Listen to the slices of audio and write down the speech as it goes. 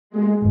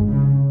I'm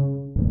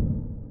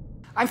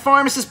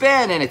Pharmacist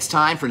Ben, and it's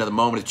time for another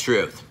moment of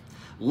truth.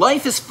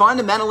 Life is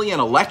fundamentally an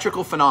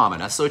electrical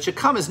phenomena, so it should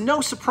come as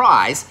no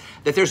surprise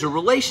that there's a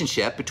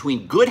relationship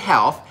between good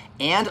health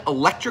and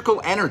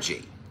electrical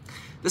energy.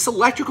 This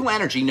electrical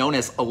energy, known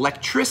as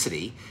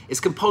electricity,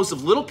 is composed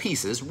of little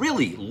pieces,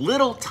 really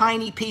little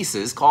tiny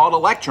pieces called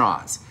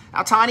electrons.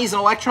 How tiny is an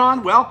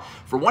electron? Well,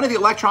 for one of the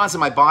electrons in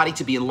my body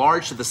to be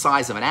enlarged to the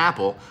size of an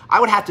apple,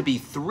 I would have to be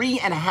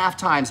 3.5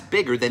 times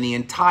bigger than the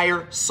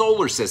entire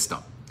solar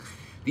system.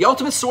 The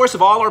ultimate source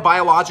of all our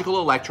biological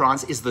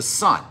electrons is the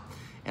sun.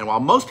 And while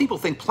most people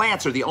think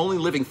plants are the only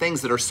living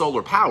things that are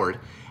solar powered,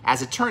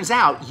 as it turns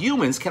out,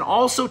 humans can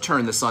also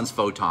turn the sun's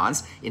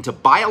photons into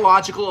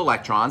biological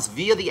electrons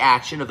via the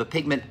action of the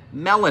pigment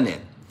melanin.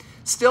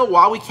 Still,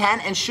 while we can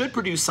and should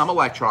produce some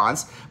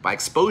electrons by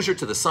exposure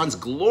to the sun's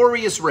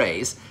glorious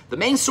rays, the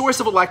main source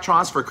of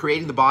electrons for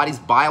creating the body's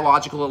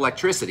biological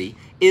electricity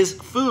is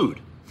food.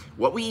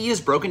 What we eat is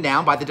broken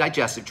down by the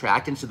digestive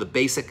tract into the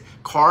basic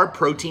carb,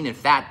 protein, and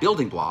fat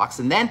building blocks,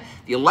 and then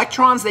the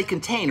electrons they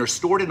contain are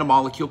stored in a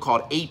molecule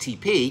called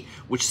ATP,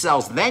 which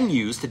cells then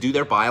use to do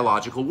their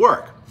biological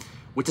work.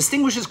 What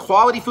distinguishes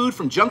quality food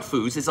from junk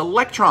foods is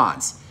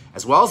electrons,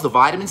 as well as the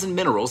vitamins and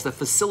minerals that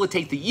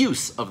facilitate the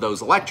use of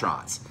those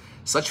electrons.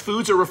 Such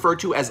foods are referred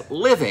to as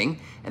living,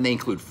 and they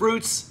include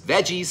fruits,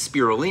 veggies,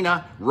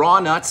 spirulina, raw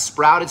nuts,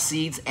 sprouted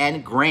seeds,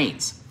 and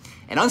grains.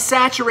 And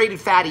unsaturated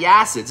fatty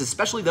acids,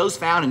 especially those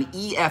found in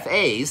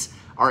EFAs,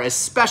 are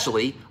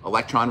especially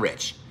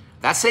electron-rich.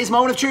 That's today's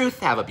moment of truth.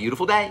 Have a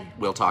beautiful day.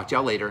 We'll talk to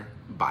y'all later.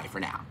 Bye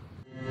for now.